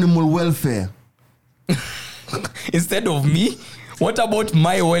to animal welfare? Instead of me? What about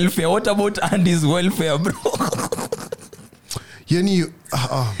my welfare? What about Andy's welfare, bro? Yenny,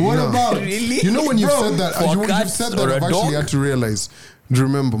 What about? Really? you know when you've Bro, said that, for you've cats said or that, a I've actually dog? had to realize.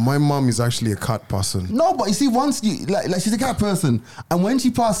 Remember, my mom is actually a cat person. No, but you see, once you like she's a cat person, and when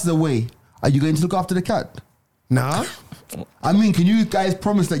she passes away, are you going to look after the cat? Nah. I mean, can you guys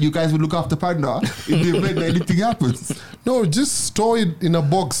promise that you guys will look after Panda in the event that anything happens? No, just store it in a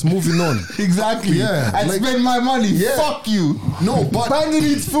box, moving on. Exactly. Yeah, And like- spend my money. Yeah. Fuck you. No, but Panda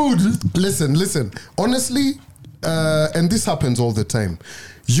needs food. listen. Honestly, and this happens all the time.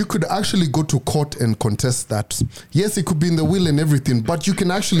 You could actually go to court and contest that. Yes, it could be in the will and everything, but you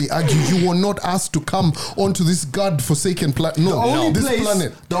can actually argue you were not asked to come onto this God-forsaken planet.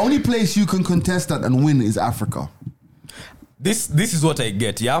 The only place you can contest that and win is Africa. This is what I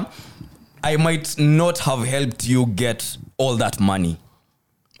get, yeah? I might not have helped you get all that money.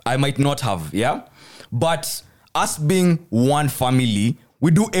 I might not have, yeah? But us being one family,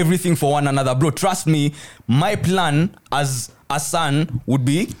 we do everything for one another. Bro, trust me, my plan as a son would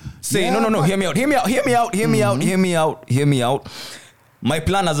be say, Yeah, no, but- hear me out. My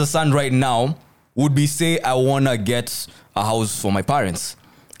plan as a son right now would be say I want to get a house for my parents.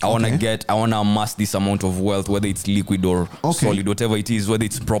 I want to amass this amount of wealth, whether it's liquid or solid, whatever it is, whether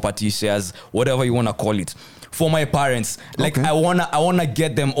it's property, shares, whatever you want to call it. For my parents, like I wanna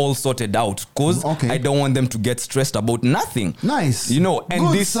get them all sorted out because I don't want them to get stressed about nothing. Nice. And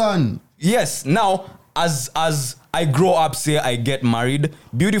good this son. Yes. Now, as I grow up, say I get married,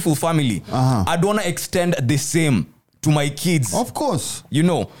 beautiful family. I'd wanna extend the same to my kids. Of course.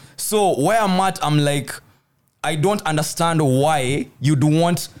 So where I'm at, I'm like, I don't understand why you'd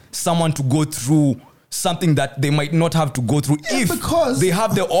want someone to go through something that they might not have to go through because they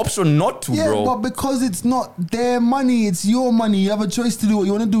have the option not to, bro. But because it's not their money, it's your money. You have a choice to do what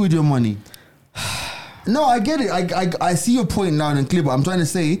you want to do with your money. No, I get it. I see your point loud and clear, but I'm trying to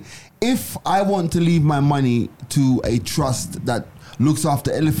say, if I want to leave my money to a trust that looks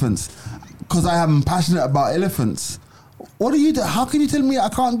after elephants, because I am passionate about elephants, what do you do? How can you tell me I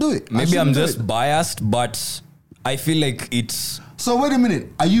can't do it? Maybe I'm just biased, but I feel like it's... So wait a minute.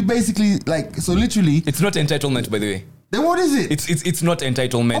 Are you basically like... So literally... It's not entitlement, by the way. Then what is it? It's not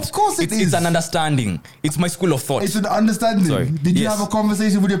entitlement. Of course it is. It's an understanding. It's my school of thought. It's an understanding. Sorry. Did you Yes. have a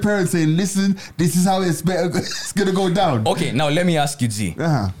conversation with your parents saying, listen, this is how it's better, it's going to go down? Okay, now let me ask you, G.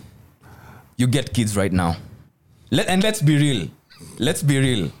 You get kids right now. Let's be real. Let's be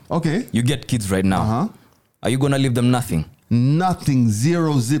real. Okay. You get kids right now. Are you going to leave them nothing? Nothing.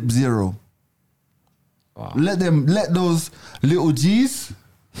 Zero. Wow. Let those little G's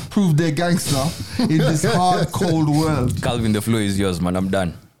prove their gangster in this hard, cold world. Calvin, the floor is yours, man. I'm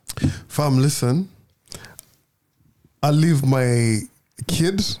done. Fam, listen. I leave my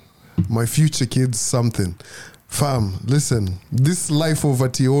kid, my future kids, something. Fam, listen. This life over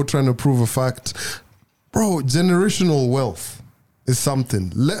TO trying to prove a fact. Bro, generational wealth is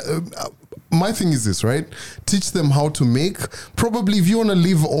something. My thing is this, right? Teach them how to make. Probably if you want to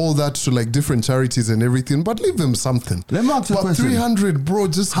leave all that to like different charities and everything, but leave them something. Let me ask you a But question. 300, bro,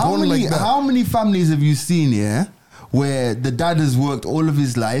 just gone like that. How many families have you seen, where the dad has worked all of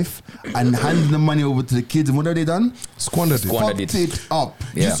his life and handed the money over to the kids, and what have they done? Squandered it. Squandered Fucked it up.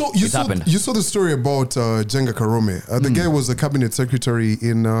 Yeah, You saw the story about Jenga Karome. The guy was a cabinet secretary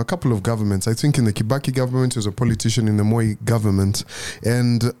in a couple of governments. I think in the Kibaki government, he was a politician in the Moi government.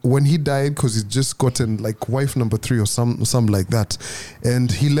 And when he died, because he'd just gotten like wife number 3 or something like that,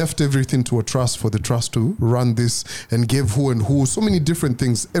 and he left everything to a trust for the trust to run this and gave who and who, so many different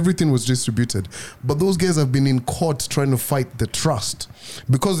things. Everything was distributed. But those guys have been in court trying to fight the trust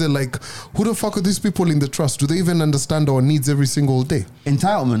because they're like, who the fuck are these people in the trust? Do they even understand our needs every single day?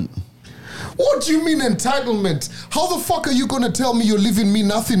 Entitlement. What do you mean entitlement? How the fuck are you going to tell me you're leaving me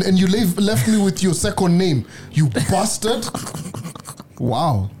nothing and you left me with your second name? You bastard.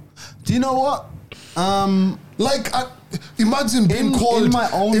 Wow. Do you know what? Imagine being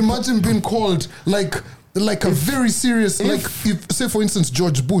called like a very serious, say for instance,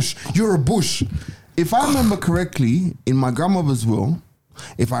 George Bush. You're a Bush. If I remember correctly, in my grandmother's will,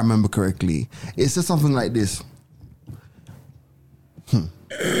 it says something like this.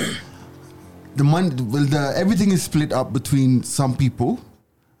 The money, everything is split up between some people,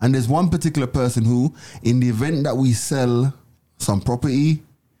 and there's one particular person who, in the event that we sell some property,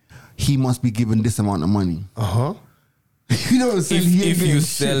 he must be given this amount of money. You know what I'm saying? If you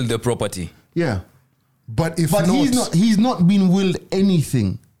sell the property. Yeah. But he's not been willed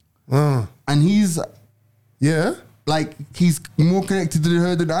anything. And he's more connected to the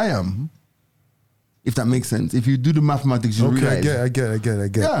herd than I am. If that makes sense. If you do the mathematics, you realize. I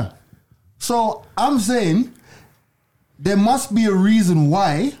get. Yeah. So I'm saying there must be a reason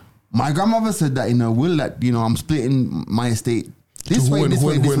why my grandmother said that in her will that, I'm splitting my estate this way.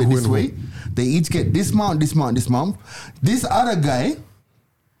 They each get this amount. This other guy,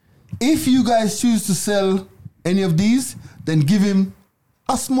 if you guys choose to sell any of these, then give him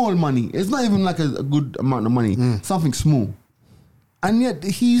a small money. It's not even like a good amount of money. Something small. And yet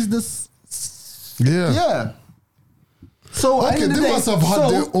he's this. Yeah. So okay, they must have had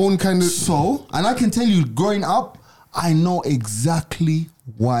their own kind of. So, and I can tell you, growing up, I know exactly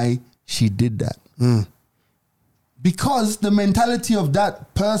why she did that. Because the mentality of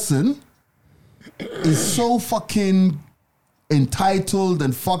that person is so fucking entitled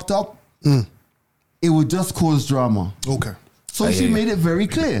and fucked up. It would just cause drama. Okay. So she made it very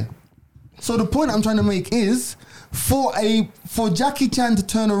clear. So the point I'm trying to make is for Jackie Chan to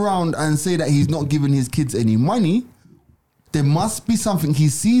turn around and say that he's not giving his kids any money, there must be something he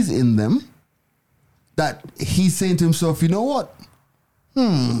sees in them that he's saying to himself, you know what?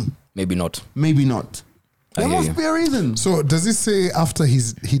 Maybe not. There must be a reason. So does it say after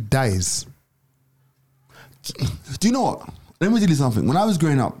he dies? Do you know what? Let me tell you something. When I was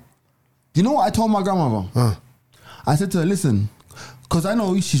growing up, do you know what I told my grandmother? I said to her, listen, because I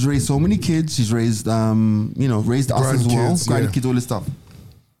know she's raised so many kids. She's raised, raised us as well, grandkids, all this stuff.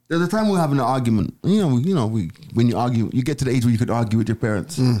 There's a time we were having an argument. When you argue, you get to the age where you could argue with your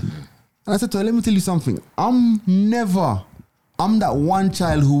parents. And I said to her, let me tell you something. I'm that one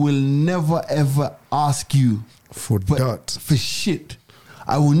child who will never ever ask you for shit.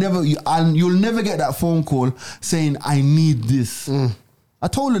 I will never, you'll never get that phone call saying, I need this. I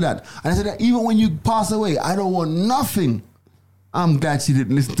told her that. And I said that even when you pass away, I don't want nothing. I'm glad she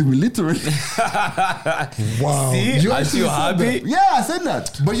didn't listen to me literally. Wow. See? Are you happy? Yeah, I said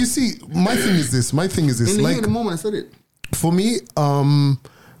that. But you see, my thing is this. In the moment I said it. For me, and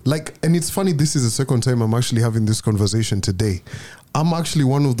it's funny, this is the second time I'm actually having this conversation today. I'm actually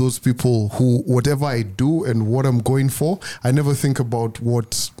one of those people who, whatever I do and what I'm going for, I never think about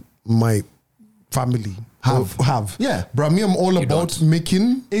what my family have. Yeah. Bro, me, I'm all about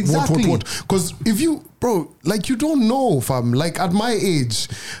making exactly. what. Because if you, bro, you don't know, fam. At my age,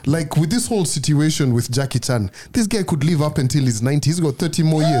 with this whole situation with Jackie Chan, this guy could live up until he's 90. He's got 30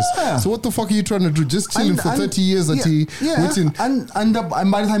 more years. So what the fuck are you trying to do? Just chilling for 30 years waiting. And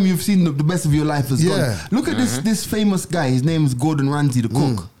by the time you've seen the best of your life is gone. Look at this famous guy. His name is Gordon Ramsay, the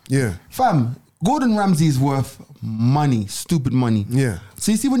cook. Yeah. Fam, Gordon Ramsay is worth money, stupid money. Yeah.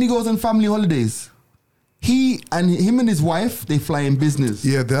 So you see when he goes on family holidays, him and his wife, they fly in business.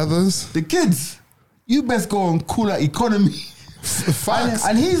 Yeah, the others. The kids, you best go on cooler economy. Facts.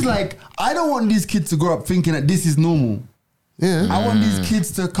 And he's like, I don't want these kids to grow up thinking that this is normal. Yeah. I want these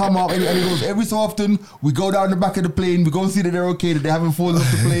kids to come out and he goes, every so often, we go down the back of the plane, we go and see that they're okay, that they haven't fallen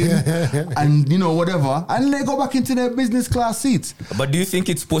off the plane, and whatever. And they go back into their business class seats. But do you think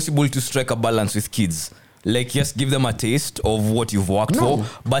it's possible to strike a balance with kids? Like, yes, give them a taste of what you've worked No. for,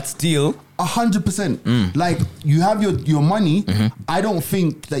 but still, 100%. Like, you have your money. I don't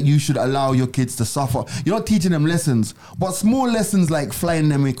think that you should allow your kids to suffer. You're not teaching them lessons, but small lessons like flying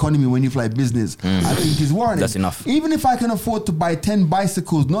them economy when you fly business, I think is warranted. That's enough. Even if I can afford to buy 10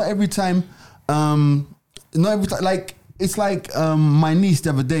 bicycles, not every time. Like, it's like my niece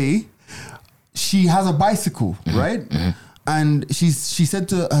the other day, she has a bicycle, right? And she said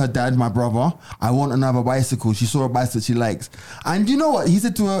to her dad, my brother, I want another bicycle. She saw a bicycle she likes. And you know what? He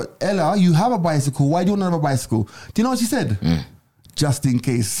said to her, Ella, you have a bicycle. Why do you want another bicycle? Do you know what she said? Just in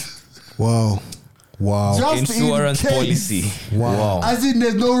case. Wow. Just insurance in case. policy. Wow. As in,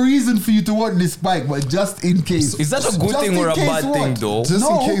 there's no reason for you to want this bike, but just in case. Is that a good Just thing in or a case bad what? thing, though? Just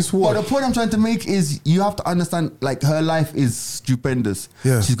in case what? But the point I'm trying to make is you have to understand, like, her life is stupendous.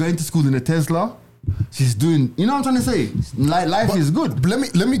 Yeah. She's going to school in a Tesla. She's doing, you know what I'm trying to say? Life is good.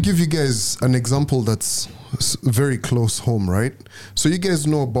 Let me give you guys an example that's very close home, right? So you guys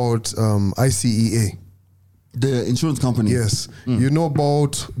know about ICEA. The insurance company. Yes. You know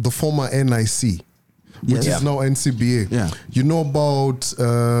about the former NIC, which Yes. is now NCBA. Yeah. You know about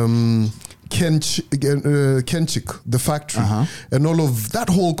Kenchik, the factory, and all of that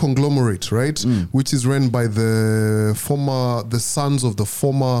whole conglomerate, right? Which is run by the sons of the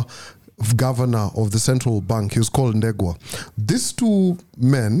former governor of the central bank. He was called Ndegwa. These two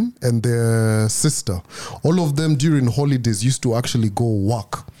men and their sister, all of them during holidays used to actually go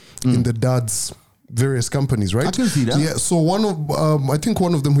work in the dad's various companies, right? I can see that. Yeah. So I think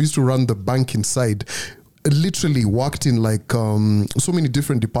one of them who used to run the bank inside literally worked in like so many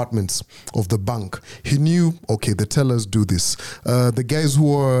different departments of the bank. He knew, okay, the tellers do this. The guys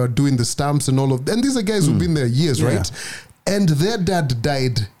who are doing the stamps and all of, and these are guys who've been there years, right? And their dad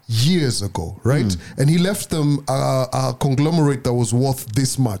died years ago, right? And he left them a conglomerate that was worth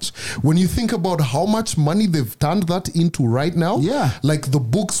this much. When you think about how much money they've turned that into right now, like the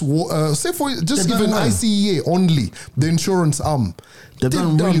books, say for just They've even done well. ICEA only, the insurance arm, They've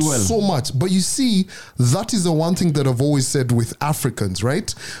done really well. so much. But you see, that is the one thing that I've always said with Africans,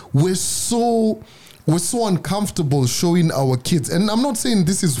 right? We're so uncomfortable showing our kids, and I'm not saying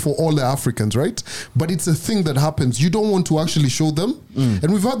this is for all the Africans, right? But it's a thing that happens. You don't want to actually show them.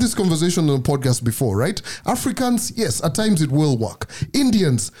 And we've had this conversation on the podcast before, right? Africans, yes, at times it will work.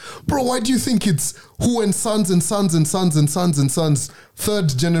 Indians, bro, why do you think it's who and sons and sons and sons and sons and sons, third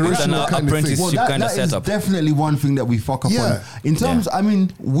generation kind of thing? apprenticeship kind of that is setup. definitely one thing that we fuck up on. In terms, I mean,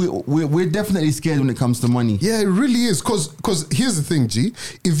 we're definitely scared when it comes to money. Yeah, it really is. Because here's the thing, G.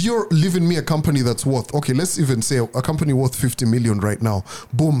 If you're leaving me a company that's worth, okay, let's even say a company worth 50 million right now.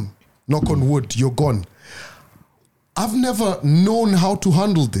 Boom, knock on wood, you're gone. I've never known how to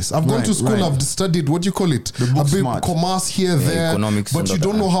handle this. I've gone to school, I've studied, what do you call it? The book a bit smart. commerce here, there. Economics But and you all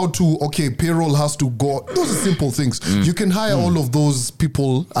don't that. know how to, okay, payroll has to go. Those are simple things. You can hire all of those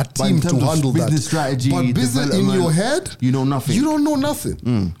people, a But in team to terms of handle that. business strategy, But business in development, your head, you know nothing. You don't know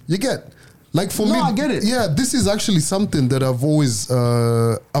nothing. You get. Like for No, me, I get it. Yeah, this is actually something that I've always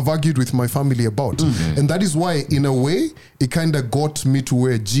I've argued with my family about, and that is why, in a way, it kind of got me to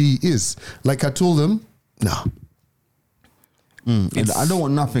where G is. Like I told them, nah. I don't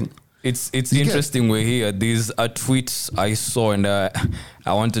want nothing. It's interesting we're here. There's a tweet I saw and I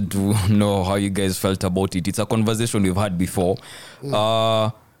wanted to know how you guys felt about it. It's a conversation we've had before.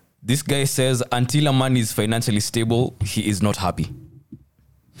 This guy says, until a man is financially stable, he is not happy.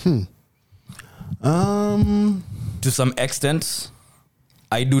 To some extent,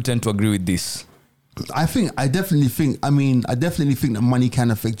 I do tend to agree with this. I definitely think that money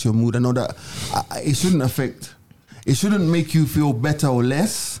can affect your mood. I know that it shouldn't make you feel better or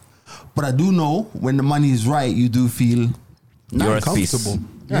less, but I do know when the money is right, you do feel You're at peace. comfortable.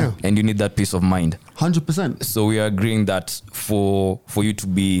 Yeah. And you need that peace of mind. 100%. So we are agreeing that for you to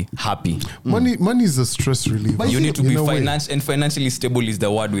be happy, Money is a stress reliever. But you see, need to be in a way. financially stable is the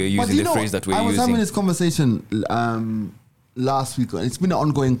word we're But using, you the know, phrase that we're I was having using. this conversation last week. It's been an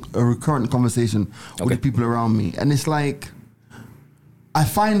ongoing, a recurrent conversation with the people around me, and it's like I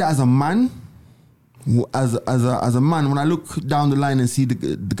find that as a man, as a man, when I look down the line and see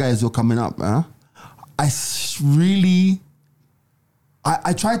the guys who are coming up,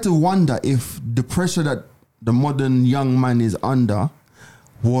 I try to wonder if the pressure that the modern young man is under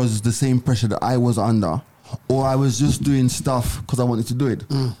was the same pressure that I was under, or I was just doing stuff because I wanted to do it.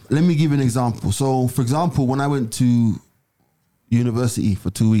 Let me give you an example. So, for example, when I went to university for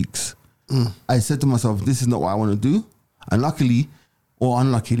 2 weeks, I said to myself, this is not what I want to do. And luckily, or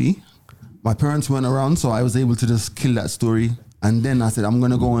unluckily, my parents weren't around, so I was able to just kill that story. And then I said, I'm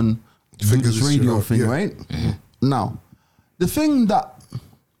going to go and do Figure this this shit radio out, thing, yeah. right? Now, the thing that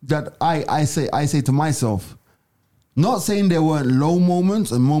that I say to myself, not saying there weren't low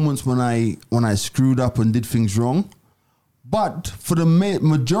moments and moments when I screwed up and did things wrong, but for the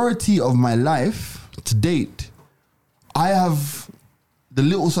majority of my life to date, the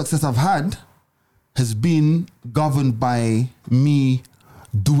little success I've had has been governed by me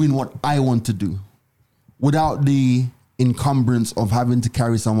doing what I want to do without the encumbrance of having to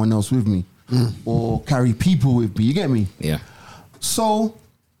carry someone else with me or carry people with me. You get me? Yeah. So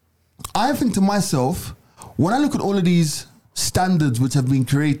I think to myself, when I look at all of these standards which have been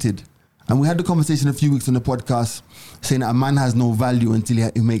created, and we had the conversation a few weeks on the podcast saying that a man has no value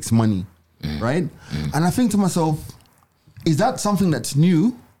until he makes money, right? And I think to myself, is that something that's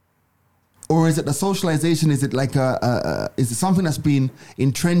new? Or is it the socialization? Is it like is it something that's been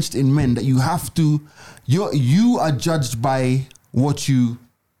entrenched in men that you have to, you are judged by what you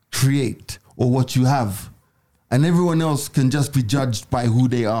create or what you have, and everyone else can just be judged by who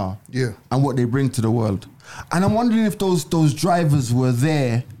they are and what they bring to the world. And I'm wondering if those drivers were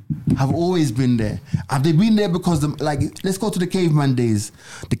there, have always been there. Have they been there because let's go to the caveman days.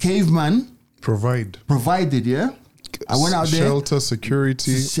 The caveman provided, yeah. I went out there, shelter,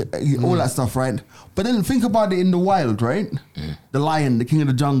 security, all that stuff, right? But then think about it in the wild, right? The lion, the king of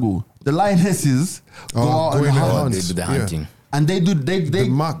the jungle, the lionesses go out and hunt. They do the hunting. And they do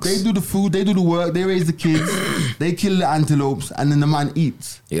the food, they do the work, they raise the kids, they kill the antelopes, and then the man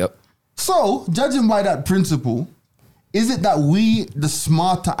eats. Yep. So, judging by that principle, is it that we, the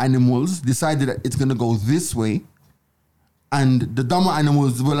smarter animals, decided that it's gonna go this way, and the dumber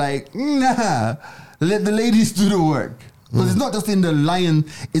animals were like, nah, let the ladies do the work? Because it's not just in the lion,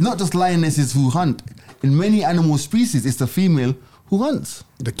 it's not just lionesses who hunt. In many animal species, it's the female who hunts.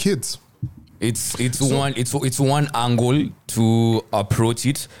 The kids. It's one angle to approach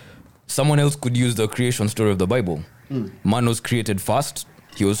it. Someone else could use the creation story of the Bible. Man was created first.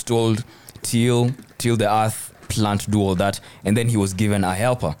 He was told, till the earth, plant, do all that, and then he was given a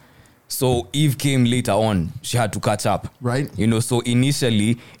helper. So Eve came later on. She had to catch up. Right. So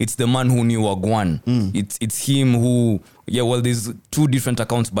initially, it's the man who knew Wagwan. It's him who, there's two different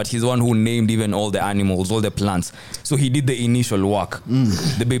accounts, but he's the one who named even all the animals, all the plants. So he did the initial work.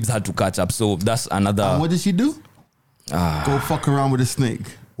 The babes had to catch up. So that's another... And what did she do? Go fuck around with a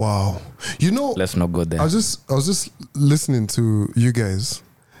snake. Wow. Let's not go there. I was just listening to you guys.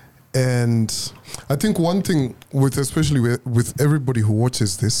 And I think one thing especially with everybody who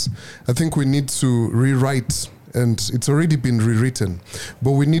watches this, I think we need to rewrite, and it's already been rewritten,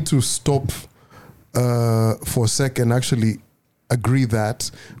 but we need to stop for a sec and actually agree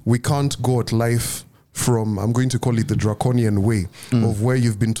that we can't go at life from, I'm going to call it the draconian way of where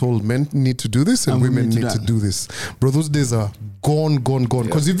you've been told men need to do this and women need to do this. Bro, those days are gone.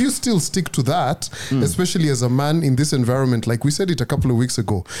 Because if you still stick to that, especially as a man in this environment, like we said it a couple of weeks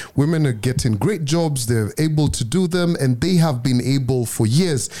ago, women are getting great jobs, they're able to do them, and they have been able for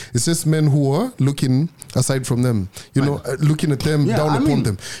years. It's just men who are looking aside from them, looking at them, down upon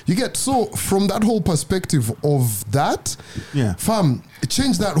them. You get, so from that whole perspective of that, fam,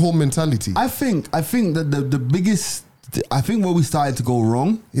 change that whole mentality. I think that the biggest, I think where we started to go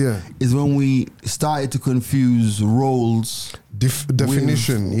wrong is when we started to confuse roles,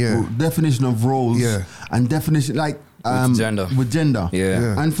 definition of roles and definition with gender.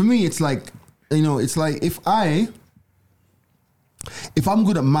 And for me, it's like, it's like if I'm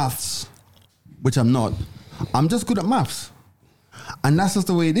good at maths, which I'm not, I'm just good at maths, and that's just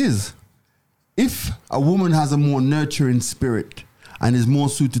the way it is. If a woman has a more nurturing spirit and is more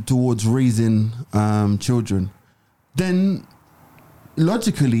suited towards raising children, then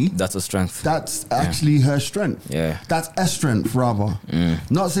logically that's a strength. That's actually her strength. That's a strength rather.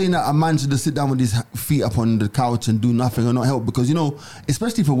 Not saying that a man should just sit down with his feet up on the couch and do nothing or not help, because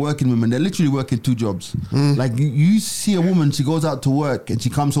especially for working women, they're literally working two jobs. Like you see a woman, she goes out to work and she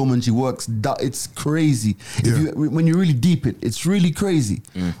comes home and she works. It's crazy. When you really deep it, it's really crazy.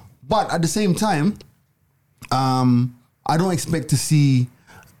 But at the same time, I don't expect to see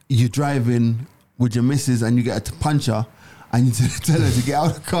you driving with your missus and you get a puncher and you tell her to get out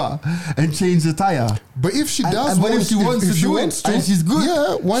of the car and change the tire. But if she does, if she wants to do it and she's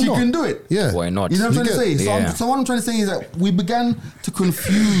good, why not? She can do it. Yeah, why not? You know what I'm trying to say? So what I'm trying to say is that we began to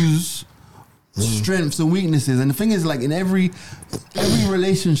confuse strengths and weaknesses, and the thing is, like in every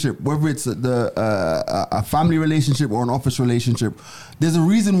relationship, whether it's a family relationship or an office relationship, there's a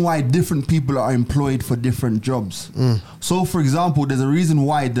reason why different people are employed for different jobs. So for example, there's a reason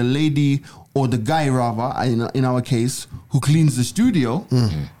why the lady or the guy rather, in our case, who cleans the studio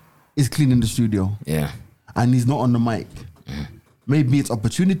is cleaning the studio, and he's not on the mic. Maybe it's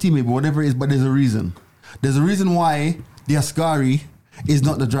opportunity, maybe whatever it is, but there's a reason why the Ascari is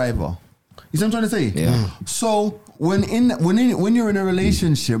not the driver. You see what I'm trying to say? Yeah. So when you're in a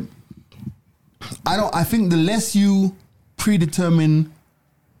relationship, I think the less you predetermine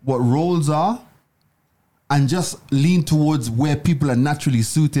what roles are and just lean towards where people are naturally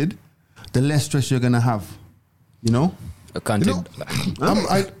suited, the less stress you're gonna have. You know? I can't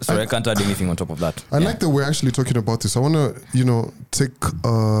I can't add anything on top of that. I like that we're actually talking about this. I want to, take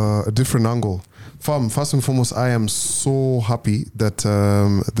a different angle. First and foremost, I am so happy that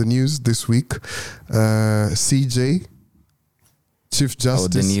the news this week, CJ, Chief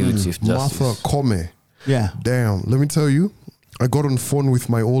Justice, the new Chief Martha Justice. Koome. Yeah. Damn, let me tell you, I got on phone with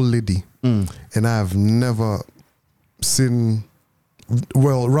my old lady and I have never seen...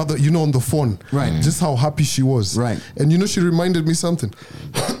 Well, rather, on the phone. Right. Just how happy she was. Right. And she reminded me something.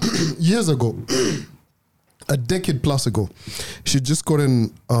 Years ago, a decade plus ago, she'd just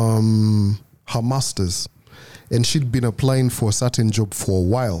gotten her master's and she'd been applying for a certain job for a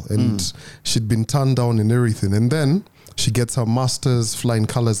while and she'd been turned down and everything. And then she gets her master's, flying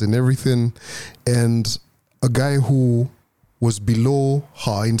colors and everything. And a guy who was below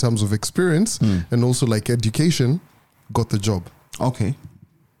her in terms of experience and also like education got the job. Okay.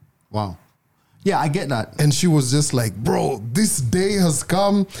 Wow. Yeah, I get that. And she was just like, bro, this day has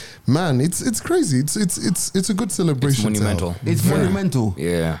come. Man, it's crazy. It's a good celebration. It's monumental. It's monumental.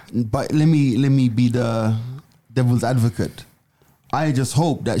 Yeah. But let me be the devil's advocate. I just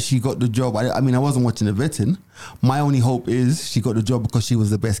hope that she got the job. I mean, I wasn't watching the vetting. My only hope is she got the job because she was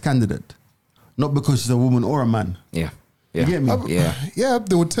the best candidate, not because she's a woman or a man. Yeah. You get me? Yeah,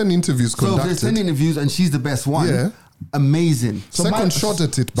 there were 10 interviews So if conducted. there's 10 interviews and she's the best one, Yeah. amazing. So Second shot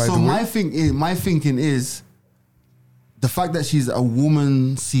at it, by the way. So my thinking is the fact that she's a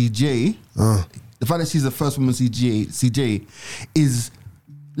woman CJ, the fact that she's the first woman CJ is,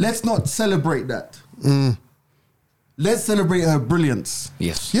 let's not celebrate that. Let's celebrate her brilliance.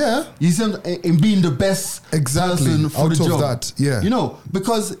 Yes. Yeah. You see, in being the best Exactly. person for Out the of job. that, yeah.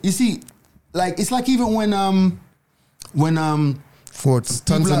 Because you see, like it's like even when For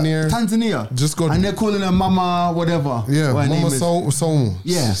Tanzania. Just got... and they're calling her Mama whatever. Yeah, what her name Mama is. Saumu.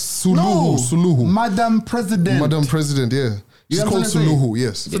 Yeah. Suluhu. Madam President. Madam President, yeah. You She's know what called I'm trying to say? Suluhu,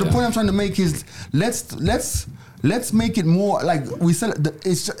 yes. So the point I'm trying to make is let's make it more like we said.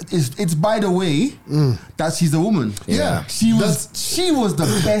 It's by the way that she's a woman. Yeah. she was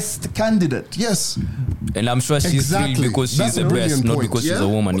the best candidate. Yes. And I'm sure she's Exactly. thrilled because she's That's the a best, brilliant not point. because she's Yeah. a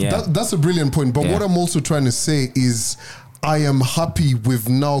woman. Yeah. That's a brilliant point. But Yeah. what I'm also trying to say is I am happy we've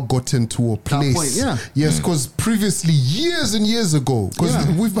now gotten to a place. point, yeah. Yes, because previously, years and years ago, because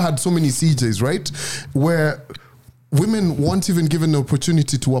Yeah. we've had so many CJs, right? Where women weren't even given the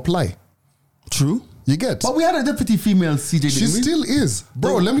opportunity to apply. True. You get? But we had a deputy female CJ. She didn't we? still is.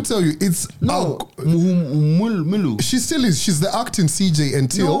 Bro, let me tell you, it's... No, Mulu. She still is. She's the acting CJ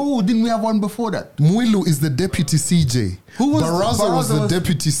until... No, didn't we have one before that? Muilu is the deputy CJ. Who was- Baraza was the Baraza was-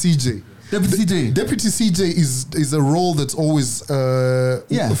 deputy CJ. Deputy CJ. Deputy CJ is a role that's always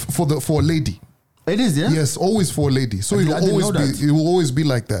Yeah. for a lady. It is, yeah. Yes, always for a lady. So I didn't know that. it will always be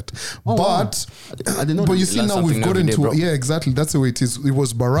like that. Oh, but wow. I didn't know but that. you see Learn now we've something got every day, into bro. yeah, exactly. That's the way it is. It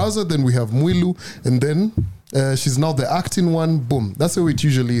was Baraza, then we have Muilu, and then she's now the acting one. Boom. That's the way it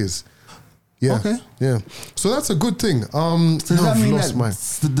usually is. Yeah. Okay. Yeah. So that's a good thing. So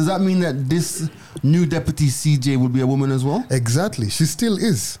does that mean that this new deputy CJ will be a woman as well? Exactly. She still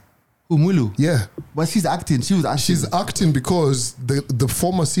is. Umulu. Yeah. But she's acting. She was acting. She's acting because the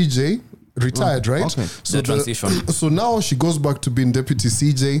former CJ retired, right? okay. So The transition. So now she goes back to being deputy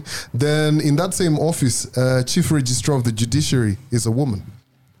CJ. Then in that same office, chief registrar of the judiciary is a woman.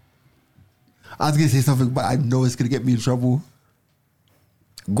 I was gonna say something, but I know it's gonna get me in trouble.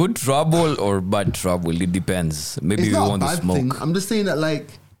 Good trouble or bad trouble, it depends. Maybe It's we not a want to bad smoke. thing. I'm just saying that like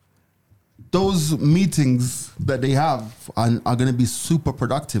those meetings that they have are gonna be super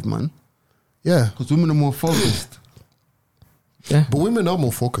productive, man. Yeah. Because women are more focused. Yeah. But women are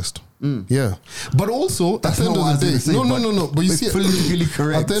more focused. Yeah. But also, That's at the end not what I of was the day, gonna say, no. But you it's see, politically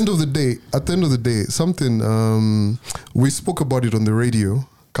correct. At the end of the day, something we spoke about it on the radio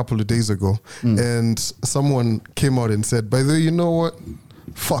a couple of days ago, and someone came out and said, by the way, you know what?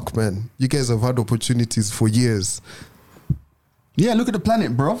 Fuck, man. You guys have had opportunities for years. Yeah, look at the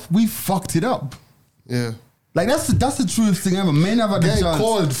planet, bro. We fucked it up. Yeah. Like that's the truest thing ever. Men have had the Guy chance.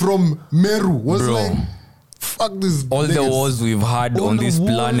 called from Meru. Was Bro. like, fuck this. All the niggas. wars we've had All on the this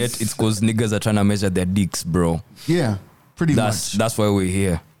wars. planet, it's because niggas are trying to measure their dicks, bro. Yeah, pretty much. That's why we're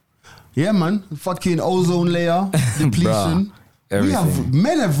here. Yeah, man. Fucking ozone layer depletion. everything.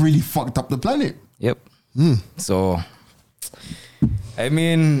 Men have really fucked up the planet. Yep. So, I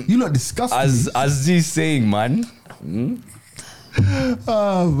mean, You look disgusting. as Z saying, man,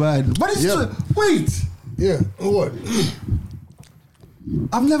 Oh man, but it's true. Wait, Yeah. What?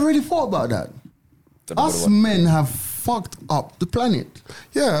 I've never really thought about that. Us men have fucked up the planet.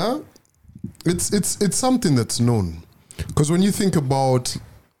 Yeah, it's something that's known. Because when you think about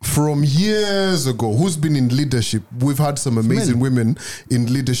from years ago, who's been in leadership, we've had some amazing women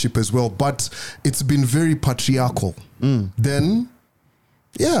in leadership as well, but it's been very patriarchal. Then,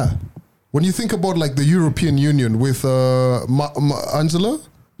 yeah, when you think about like the European Union with Angela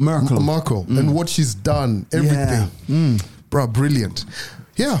Merkel and what she's done, everything, bruh, brilliant.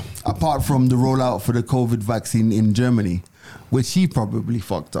 Yeah. Apart from the rollout for the COVID vaccine in Germany, which she probably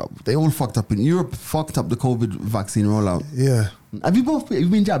fucked up. They all fucked up in Europe. Fucked up the COVID vaccine rollout. Yeah. Have you both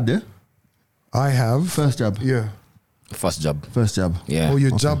been jabbed there? I have. First jab. Yeah. First jab. First jab. Yeah. Oh,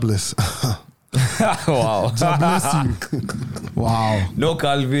 you're jobless. Wow. God bless you. Wow. No,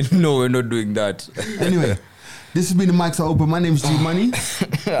 Calvin. No, we're not doing that. Anyway, this has been the Mics Are Open. My name's G Money.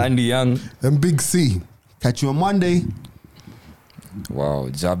 Andy Young. And Big C. Catch you on Monday. Wow,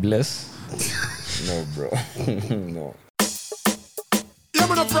 jobless? No, bro. No. Yeah,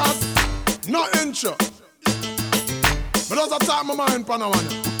 me no frost, no inch. But just a talk my mind, Panawana.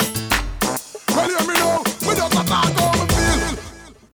 Well, hear me now, we just a talk